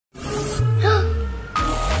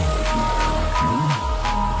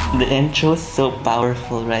The intro is so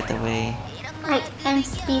powerful right away. Like, I'm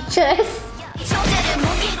speechless.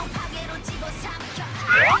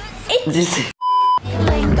 This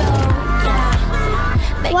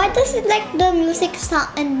Why does it like the music sound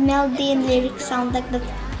and melody and lyrics sound like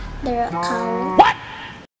they're a cow? What?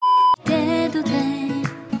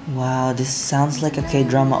 Wow, this sounds like a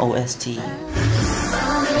K-drama OST.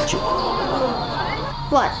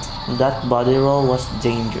 What? That body roll was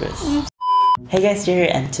dangerous. Hey guys, here,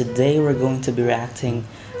 and today we're going to be reacting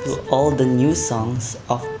to all the new songs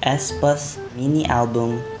of Aespa's mini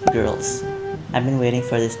album Girls. I've been waiting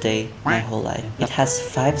for this day my whole life. It has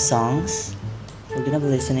 5 songs. We're gonna be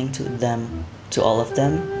listening to them, to all of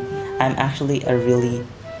them. I'm actually a really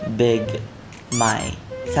big Mai.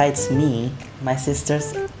 Besides me, my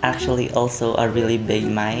sister's actually also a really big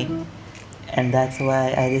Mai. And that's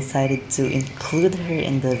why I decided to include her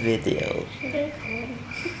in the video.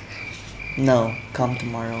 No, come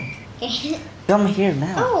tomorrow. Come here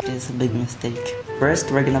now. Oh. This is a big mistake. First,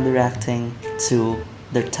 we're gonna be reacting to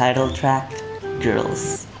their title track,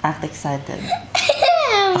 Girls. Act excited.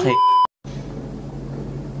 Okay.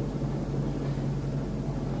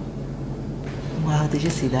 Wow, did you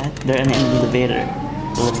see that? They're in an elevator.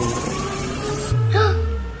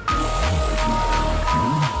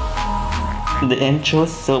 The intro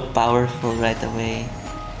is so powerful right away.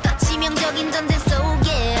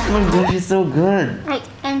 Oh my gosh, it's so good. Like,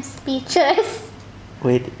 I'm speechless.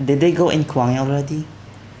 Wait, did they go in Kwangi already?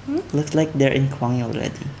 Looks like they're in Kwangi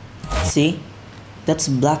already. See? That's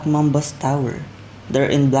Black Mamba's tower. They're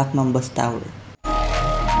in Black Mamba's tower.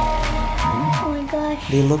 Oh my gosh.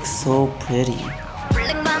 They look so pretty.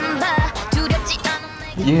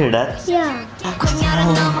 You hear that? Yeah.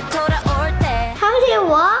 How they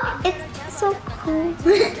walk? It's so cool.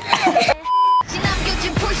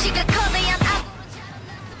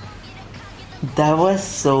 That was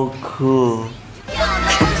so cool.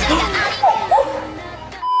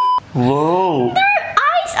 Whoa! Their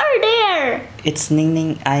eyes are there. It's Ning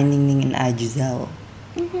Ning, and I Giselle.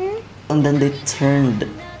 And then they turned.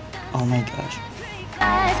 Oh my gosh.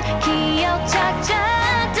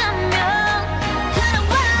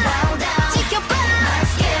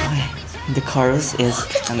 The chorus is,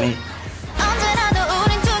 oh,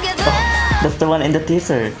 that's the one in the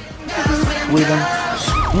teaser. We don't.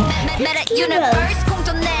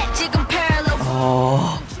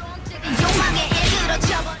 Oh.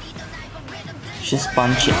 She's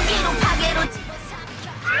punching.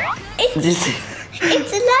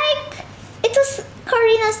 It's like it was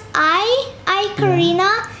Karina's eye Karina,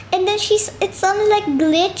 and then it sounded like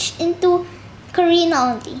glitched into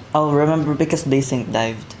Karina only. Oh, remember because they sync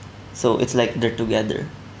dived, so it's like they're together.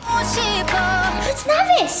 It's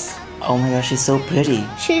Navis. Oh my gosh, she's so pretty.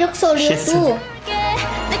 She looks so real too.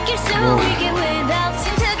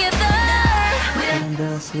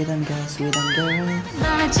 Sweet and girls. Oh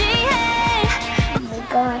my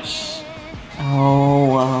gosh. Oh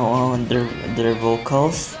wow, their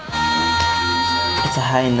vocals. It's a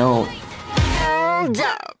high note.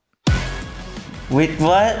 Wait,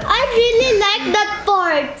 what? I really like that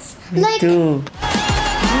part. Me Like, too.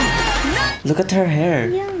 Look at her hair.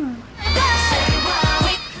 yeah.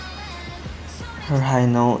 Her high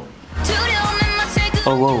note.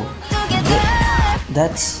 Oh whoa.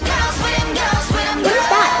 That's What is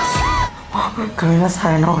that? Karina's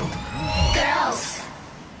high note.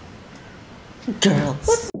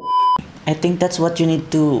 Girls. I think that's what you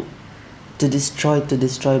need to destroy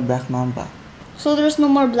Black Mamba. So there's no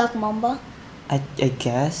more Black Mamba? I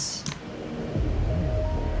guess.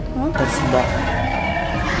 Huh? That's Black.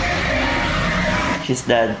 She's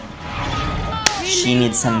dead. She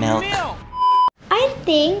needs some milk. I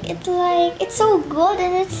think it's so good,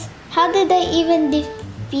 and it's how did they even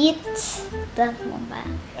defeat Black Mamba?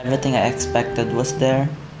 Everything I expected was there.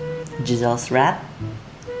 Giselle's rap,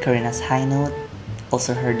 Karina's high note,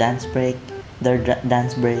 also her dance break, their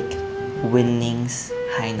dance break, Winning's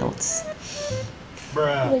high notes.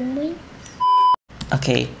 Win-win.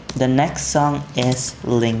 Okay, the next song is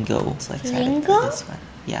Lingo. So excited Lingo? for this one.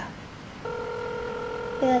 Yeah.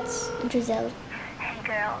 That's Giselle. Hey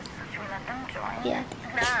girls, should we let them join? Yeah.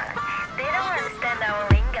 Nah, they don't understand our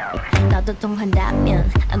lingo. 나도 통한다면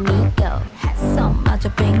amigo 했어 마저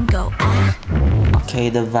bingo. Okay,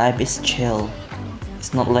 the vibe is chill.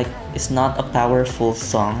 It's not a powerful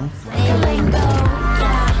song.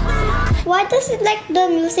 Why does it like the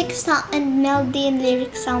music sound and melody and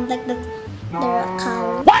lyrics sound like they're a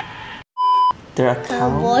cow? What? They're a cow?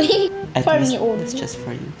 Cowboy? I For think me only. it's just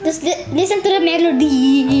for you. Just listen to the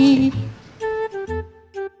melody.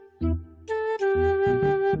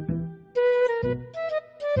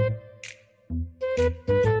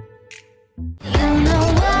 Okay.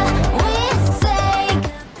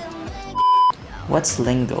 What's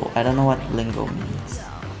lingo? I don't know what lingo means.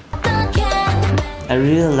 I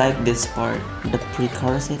really like this part, the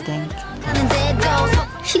pre-chorus, I think.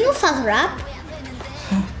 She knows how to rap.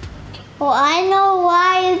 Oh, I know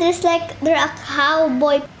why they're a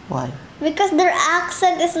cowboy. Why? Because their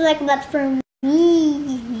accent is like that for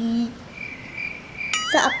me.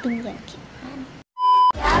 Sa opinion.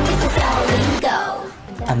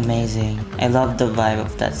 Amazing. I love the vibe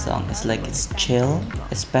of that song. It's like it's chill,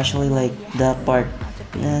 especially like the part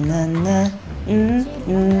na na na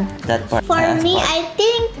that part. For me, I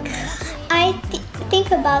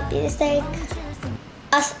think about it as like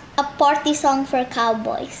as a party song for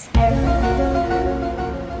cowboys. I remember.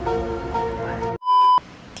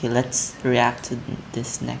 Okay, let's react to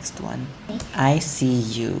this next one.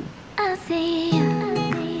 ICU. I see you.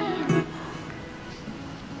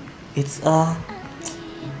 It's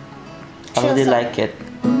I really like it.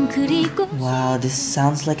 Wow, this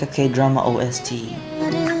sounds like a K-drama OST.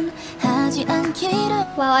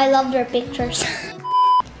 Wow, I love their pictures.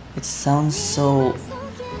 It sounds so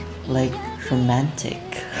like romantic.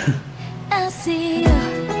 A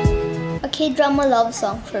K-drama love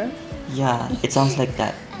song for. Yeah, it sounds like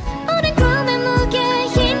that.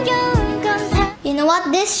 You know what?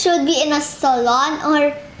 This should be in a salon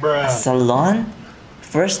or A salon?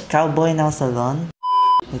 First cowboy, now salon?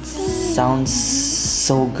 It sounds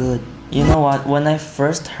so good. You know what? When I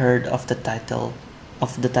first heard of the title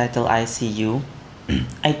ICU,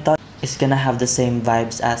 I thought it's gonna have the same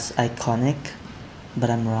vibes as Iconic, but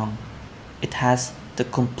I'm wrong. It has the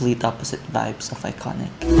complete opposite vibes of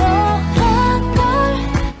Iconic.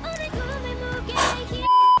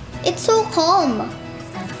 it's so calm.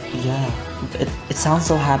 Yeah, it sounds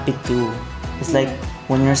so happy too. It's like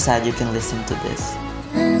when you're sad, you can listen to this.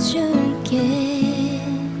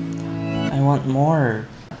 I want more.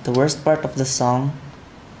 The worst part of the song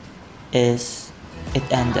is it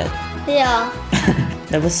ended. Yeah.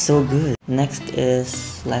 That was so good. Next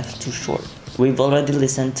is Life's Too Short. We've already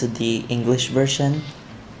listened to the English version,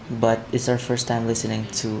 but it's our first time listening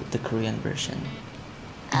to the Korean version.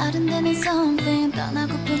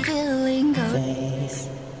 Face.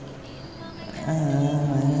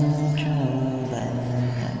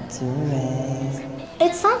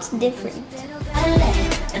 It sounds different.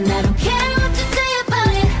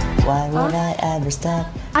 Why would I ever stop?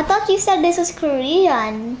 I thought you said this was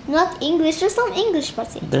Korean, not English. There's some English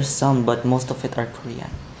parts in. There's some, but most of it are Korean.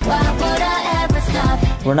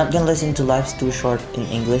 We're not gonna listen to Life's Too Short in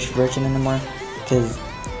English version anymore, because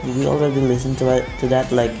we already listened to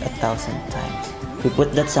that like 1,000 times. We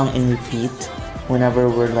put that song in repeat whenever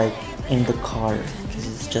we're like in the car, because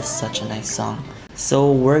it's just such a nice song.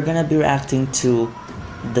 So we're gonna be reacting to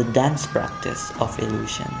the dance practice of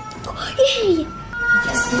Illusion. Yay!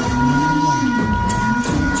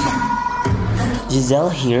 Giselle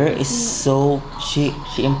here is she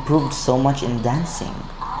improved so much in dancing.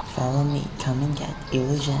 Follow me, come and get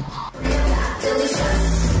Illusion.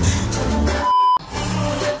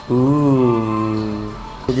 Ooh,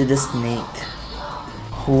 who did the snake?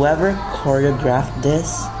 Whoever choreographed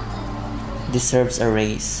this deserves a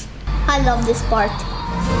raise. I love this part.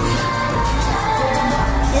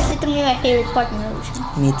 This is literally my favorite part in Illusion.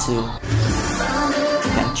 Me too.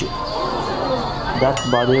 Can't you? That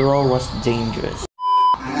body roll was dangerous.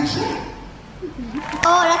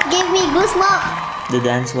 Oh, that gave me goosebumps. The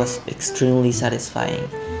dance was extremely satisfying,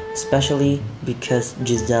 especially because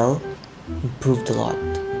Giselle improved a lot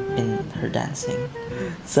in her dancing.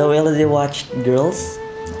 So we already watched Girls,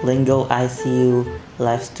 Lingo, ICU,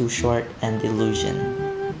 Life's Too Short, and Illusion.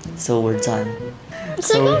 So we're done.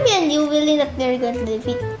 So gonna be a new villain that they're going to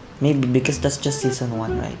defeat. Maybe because that's just season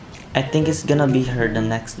 1, right? I think it's gonna be her, the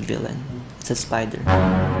next villain. It's a spider.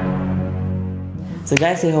 So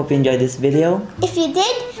guys, I hope you enjoyed this video. If you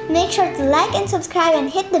did, make sure to like and subscribe and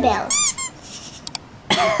hit the bell.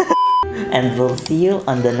 And we'll see you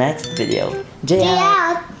on the next video. Jay out!